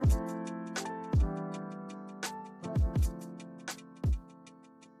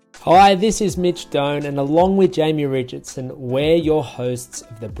Hi, this is Mitch Doan, and along with Jamie Richardson, we're your hosts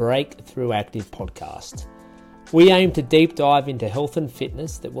of the Breakthrough Active podcast. We aim to deep dive into health and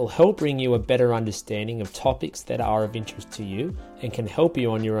fitness that will help bring you a better understanding of topics that are of interest to you and can help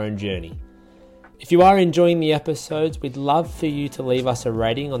you on your own journey. If you are enjoying the episodes, we'd love for you to leave us a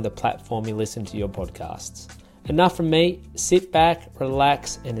rating on the platform you listen to your podcasts. Enough from me, sit back,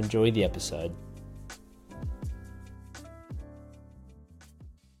 relax, and enjoy the episode.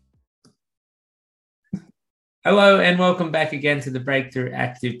 Hello and welcome back again to the Breakthrough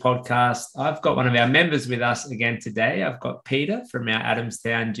Active podcast. I've got one of our members with us again today. I've got Peter from our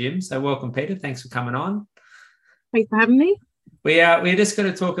Adamstown gym. So welcome, Peter. Thanks for coming on. Thanks for having me. We're just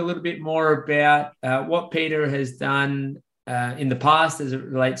going to talk a little bit more about what Peter has done in the past as it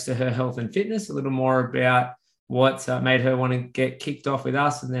relates to her health and fitness, a little more about what made her want to get kicked off with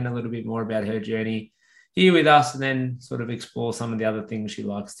us, and then a little bit more about her journey here with us, and then sort of explore some of the other things she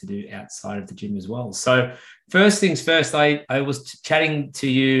likes to do outside of the gym as well. So first things first, I was chatting to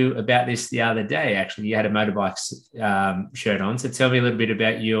you about this the other day. Actually, you had a motorbike shirt on. So tell me a little bit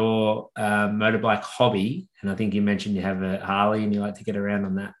about your motorbike hobby. And I think you mentioned you have a Harley and you like to get around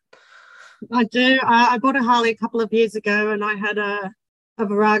on that. I do. I bought a Harley a couple of years ago, and I had a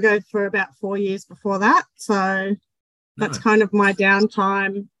Virago for about 4 years before that. So that's kind of my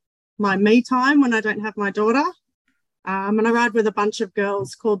downtime, my me time when I don't have my daughter. And I ride with a bunch of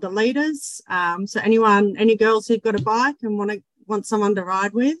girls called the Leaders. So any girls who've got a bike and want someone to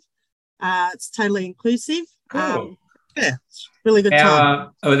ride with, it's totally inclusive. Cool. Yeah, it's really good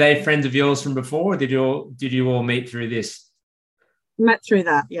time. Were they friends of yours from before, or did you all meet through this? Met through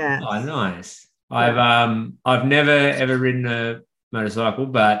that, yeah. Oh, nice. Yeah. I've never ever ridden a motorcycle,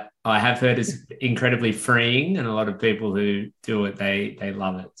 but I have heard it's incredibly freeing, and a lot of people who do it, they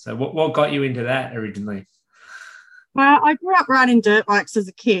love it. So what got you into that originally? Well, I grew up riding dirt bikes as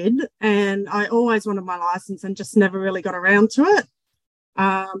a kid, and I always wanted my license and just never really got around to it.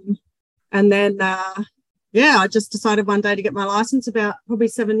 And then, I just decided one day to get my license about probably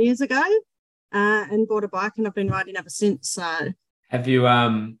 7 years ago, and bought a bike, and I've been riding ever since. So, have you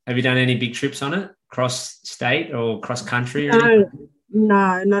done any big trips on it, cross state or cross country?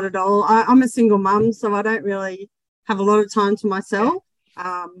 No, not at all. I'm a single mum, so I don't really have a lot of time to myself.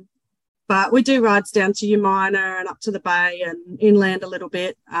 But we do rides down to Umina and up to the bay and inland a little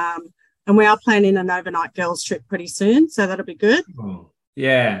bit. And we are planning an overnight girls trip pretty soon, so that'll be good. Oh,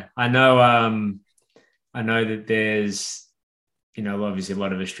 yeah, I know that there's, obviously a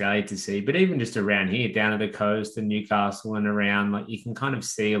lot of Australia to see, but even just around here, down at the coast and Newcastle and around, like you can kind of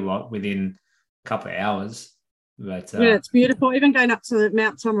see a lot within a couple of hours. But, yeah, it's beautiful. Even going up to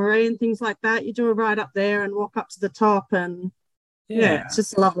Mount Tomaree and things like that, you do a ride up there and walk up to the top, and yeah, it's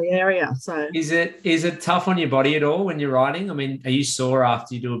just a lovely area. So is it tough on your body at all when you're riding? I mean, are you sore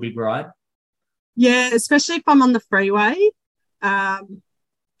after you do a big ride? Yeah, especially if I'm on the freeway.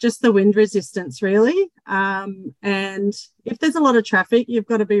 Just the wind resistance, really. And if there's a lot of traffic, you've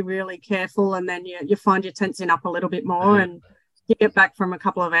got to be really careful, and then you find you're tensing up a little bit more, and you get back from a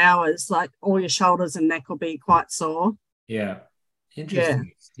couple of hours, like all your shoulders and neck will be quite sore. Yeah.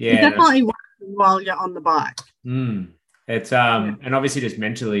 Interesting. Yeah. You definitely work while you're on the bike. It's and obviously just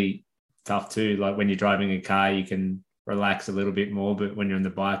mentally tough too. Like when you're driving a car, you can relax a little bit more, but when you're on the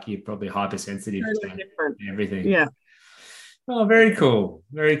bike, you're probably hypersensitive to everything. Yeah. Oh, very cool.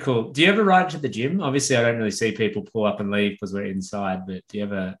 Very cool. Do you ever ride to the gym? Obviously, I don't really see people pull up and leave because we're inside, but do you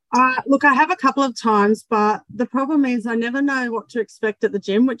ever? Look, I have a couple of times, but the problem is I never know what to expect at the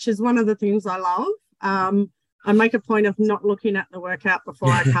gym, which is one of the things I love. I make a point of not looking at the workout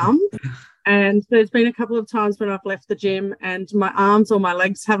before I come. And there's been a couple of times when I've left the gym and my arms or my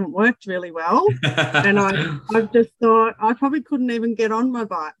legs haven't worked really well. And I've just thought I probably couldn't even get on my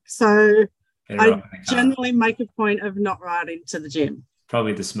bike. So I generally make a point of not riding to the gym.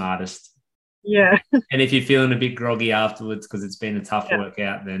 Probably the smartest. Yeah. And if you're feeling a bit groggy afterwards because it's been a tough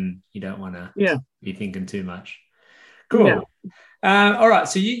workout, then you don't want to be thinking too much. Cool. Yeah. All right.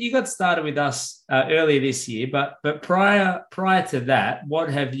 So you got started with us earlier this year, but prior to that, what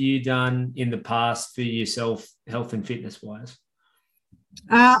have you done in the past for yourself, health and fitness wise?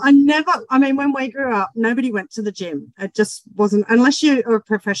 When we grew up, nobody went to the gym. It just wasn't, unless you're a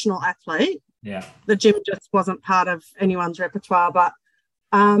professional athlete. Yeah. The gym just wasn't part of anyone's repertoire. But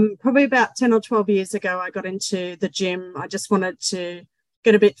probably about 10 or 12 years ago, I got into the gym. I just wanted to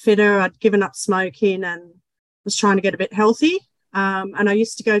get a bit fitter. I'd given up smoking and was trying to get a bit healthy. And I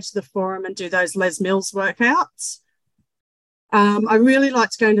used to go to the Forum and do those Les Mills workouts. I really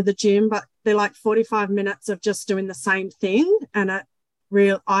liked going to the gym, but they're like 45 minutes of just doing the same thing. And I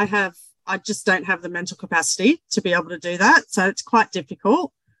just don't have the mental capacity to be able to do that. So it's quite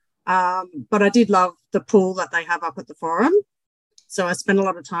difficult. But I did love the pool that they have up at the Forum. So I spent a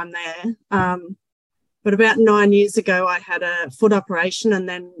lot of time there. But about 9 years ago, I had a foot operation, and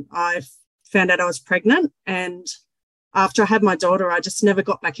then I found out I was pregnant. And after I had my daughter, I just never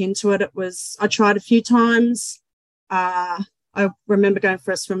got back into it. I tried a few times. I remember going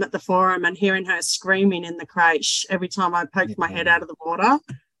for a swim at the Forum and hearing her screaming in the creche every time I poked my head out of the water.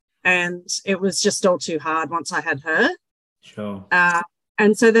 And it was just all too hard once I had her. Sure.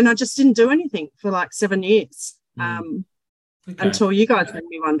 And so then I just didn't do anything for like 7 years until you guys met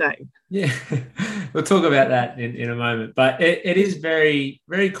me one day. Yeah, we'll talk about that in a moment. But it is very,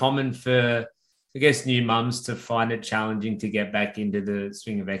 very common for, I guess, new mums to find it challenging to get back into the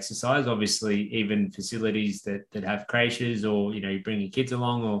swing of exercise. Obviously, even facilities that have creches, or, you bring your kids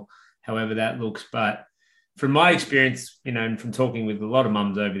along, or however that looks. But from my experience, and from talking with a lot of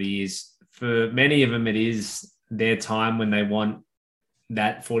mums over the years, for many of them, it is their time when they want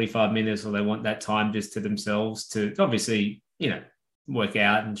that 45 minutes, or they want that time just to themselves to obviously, work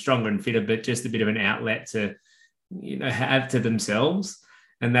out and stronger and fitter, but just a bit of an outlet to, have to themselves.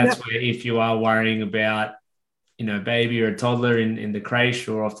 And that's where, if you are worrying about, baby or a toddler in the creche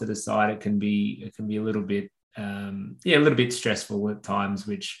or off to the side, it can be a little bit, a little bit stressful at times,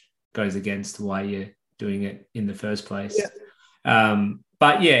 which goes against why you're doing it in the first place. Yeah.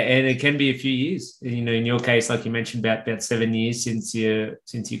 But yeah, and it can be a few years. In your case, like you mentioned, about 7 years since you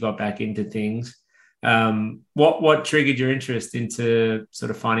got back into things. What triggered your interest into sort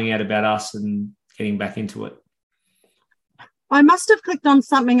of finding out about us and getting back into it? I must have clicked on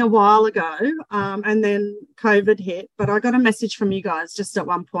something a while ago, and then COVID hit, but I got a message from you guys just at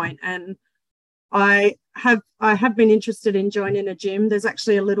one point, and I have been interested in joining a gym. There's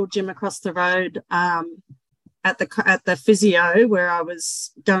actually a little gym across the road at the physio where I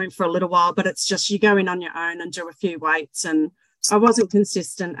was going for a little while, but it's just you go in on your own and do a few weights, and I wasn't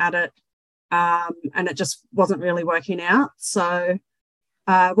consistent at it, and it just wasn't really working out. So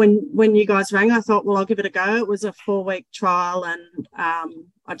when you guys rang, I thought, well, I'll give it a go. It was a 4-week trial, and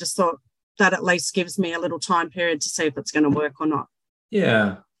I just thought that at least gives me a little time period to see if it's going to work or not.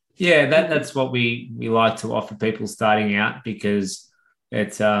 Yeah. That's what we like to offer people starting out, because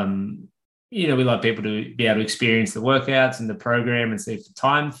it's we like people to be able to experience the workouts and the program and see if the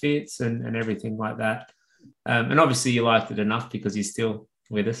time fits and everything like that. And obviously you liked it enough because you're still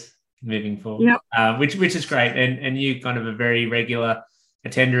with us moving forward, which is great. And you kind of a very regular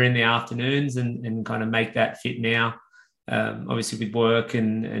attender in the afternoons and kind of make that fit now. Obviously with work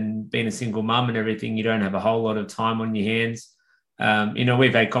and being a single mum and everything, you don't have a whole lot of time on your hands.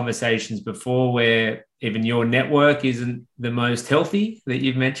 We've had conversations before where even your network isn't the most healthy that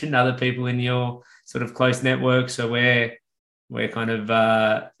you've mentioned, other people in your sort of close network. So we're kind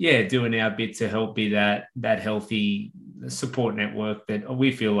of, doing our bit to help be that healthy support network that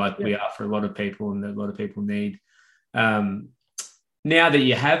we feel like we are for a lot of people and that a lot of people need. Now that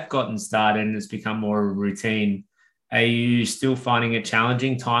you have gotten started and it's become more of a routine, are you still finding it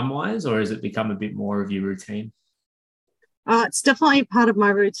challenging time-wise, or has it become a bit more of your routine? It's definitely part of my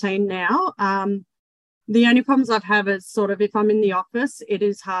routine now. The only problems I've had is sort of if I'm in the office, it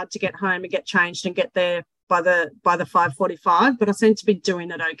is hard to get home and get changed and get there by the 5:45, but I seem to be doing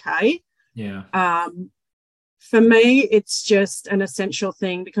it okay. Yeah. For me, it's just an essential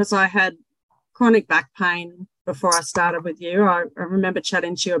thing because I had chronic back pain before I started with you. I remember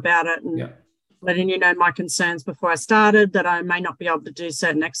chatting to you about it and letting you know my concerns before I started, that I may not be able to do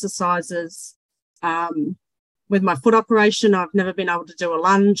certain exercises. With my foot operation, I've never been able to do a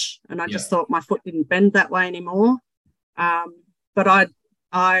lunge, and I just thought my foot didn't bend that way anymore. But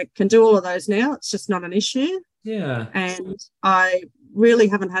I can do all of those now. It's just not an issue. Yeah. And I really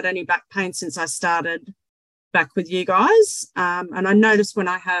haven't had any back pain since I started back with you guys. And I noticed when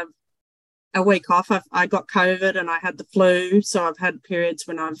I have a week off, I got COVID and I had the flu. So I've had periods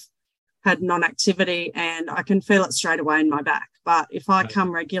when I've had non-activity and I can feel it straight away in my back. But if I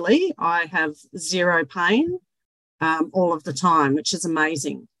come regularly, I have zero pain all of the time, which is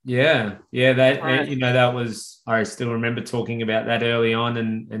amazing. Yeah. That was, I still remember talking about that early on,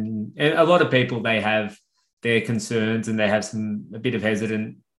 and a lot of people, they have their concerns and they have a bit of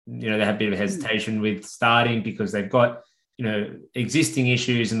hesitation with starting because they've got, existing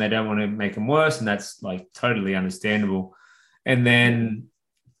issues and they don't want to make them worse. And that's like totally understandable. And then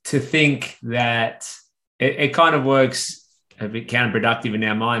to think that it kind of works a bit counterproductive in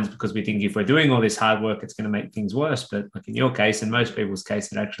our minds because we think if we're doing all this hard work, it's going to make things worse. But like in your case and most people's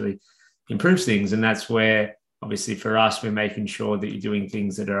case, it actually improves things. And that's where, obviously for us, we're making sure that you're doing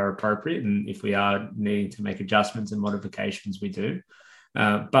things that are appropriate. And if we are needing to make adjustments and modifications, we do.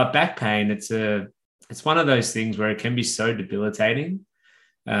 But back pain, it's one of those things where it can be so debilitating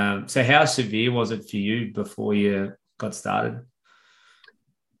So how severe was it for you before you got started?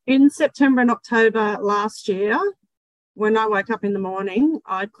 In September and October last year, when I woke up in the morning,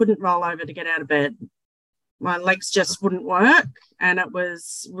 I couldn't roll over to get out of bed. My legs just wouldn't work, and it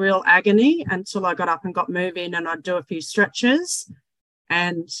was real agony until I got up and got moving, and I'd do a few stretches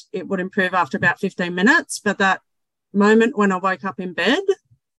and it would improve after about 15 minutes. But that moment when I woke up in bed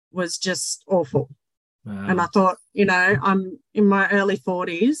was just awful. Wow. And I thought, I'm in my early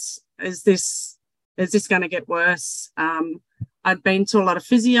 40s. Is this going to get worse? I'd been to a lot of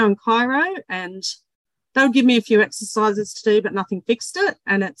physio and chiro, and they would give me a few exercises to do, but nothing fixed it.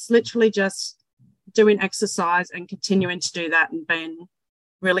 And it's literally just doing exercise and continuing to do that and being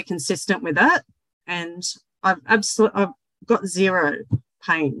really consistent with it. And I've got zero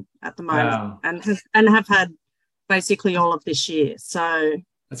pain at the moment. Wow. and have had basically all of this year. So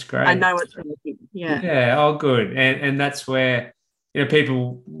that's great. I know it's working. Yeah. Yeah. Oh, good. And that's where,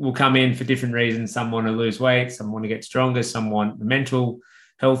 people will come in for different reasons. Some want to lose weight, some want to get stronger, some want the mental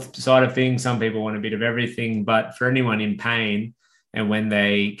health side of things. Some people want a bit of everything. But for anyone in pain, and when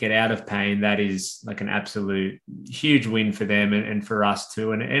they get out of pain, that is like an absolute huge win for them and for us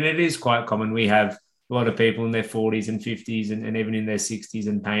too. And it is quite common. We have a lot of people in their 40s and 50s and even in their 60s,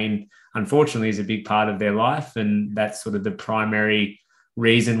 and pain, unfortunately, is a big part of their life. And that's sort of the primary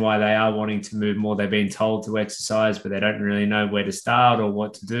reason why they are wanting to move more. They've been told to exercise, but they don't really know where to start or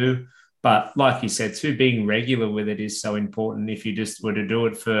what to do. But like you said, too, being regular with it is so important. If you just were to do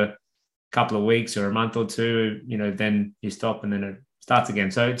it for couple of weeks or a month or two, then you stop and then it starts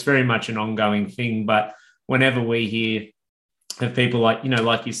again. So it's very much an ongoing thing. But whenever we hear of people like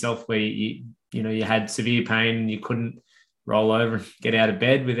yourself, where you had severe pain and you couldn't roll over and get out of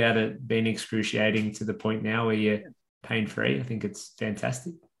bed without it being excruciating to the point now where you're pain-free, I think it's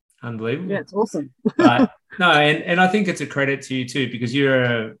fantastic. Unbelievable. Yeah, it's awesome. But no, and I think it's a credit to you too, because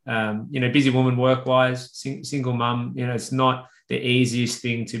you're a busy woman work-wise, single mum. It's not the easiest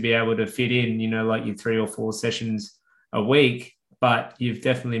thing to be able to fit in, like your 3 or 4 sessions a week, but you've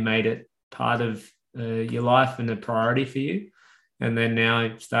definitely made it part of your life and a priority for you. And then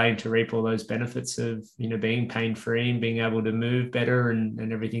now starting to reap all those benefits of, being pain-free and being able to move better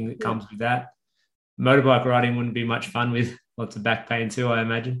and everything that comes with that. Motorbike riding wouldn't be much fun with lots of back pain too, I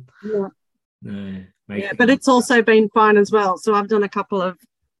imagine. Yeah. No, but it's also been fine as well. So I've done a couple of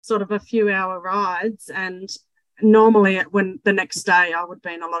sort of a few hour rides, and normally when the next day I would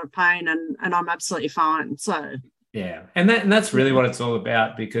be in a lot of pain, and I'm absolutely fine. So yeah, and that's really what it's all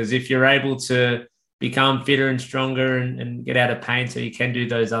about, because if you're able to become fitter and stronger and get out of pain so you can do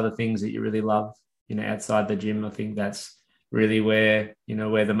those other things that you really love, outside the gym, I think that's really where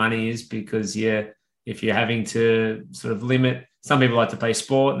the money is. Because if you're having to sort of limit, some people like to play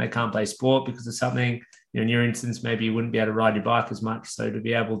sport and they can't play sport because of something, in your instance, maybe you wouldn't be able to ride your bike as much. So to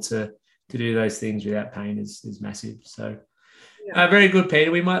be able to do those things without pain is massive. So very good,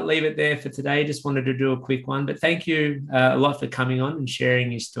 Peter. We might leave it there for today. Just wanted to do a quick one, but thank you a lot for coming on and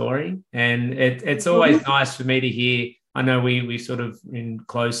sharing your story. And it's always nice for me to hear. I know we sort of in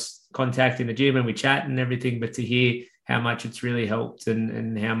close contact in the gym and we chat and everything, but to hear how much it's really helped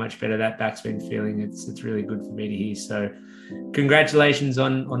and how much better that back's been feeling, it's really good for me to hear. So congratulations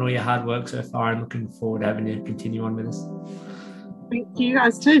on all your hard work so far. I'm looking forward to having you continue on with us. Thank you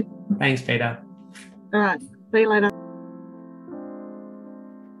guys too. Thanks, Peter. All right. See you later.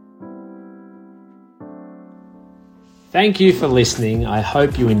 Thank you for listening. I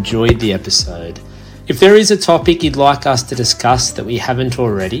hope you enjoyed the episode. If there is a topic you'd like us to discuss that we haven't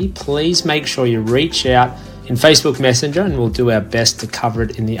already, please make sure you reach out in Facebook Messenger and we'll do our best to cover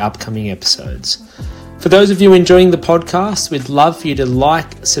it in the upcoming episodes. For those of you enjoying the podcast, we'd love for you to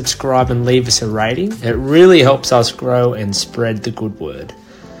like, subscribe and leave us a rating. It really helps us grow and spread the good word.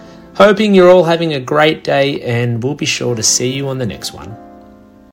 Hoping you're all having a great day, and we'll be sure to see you on the next one.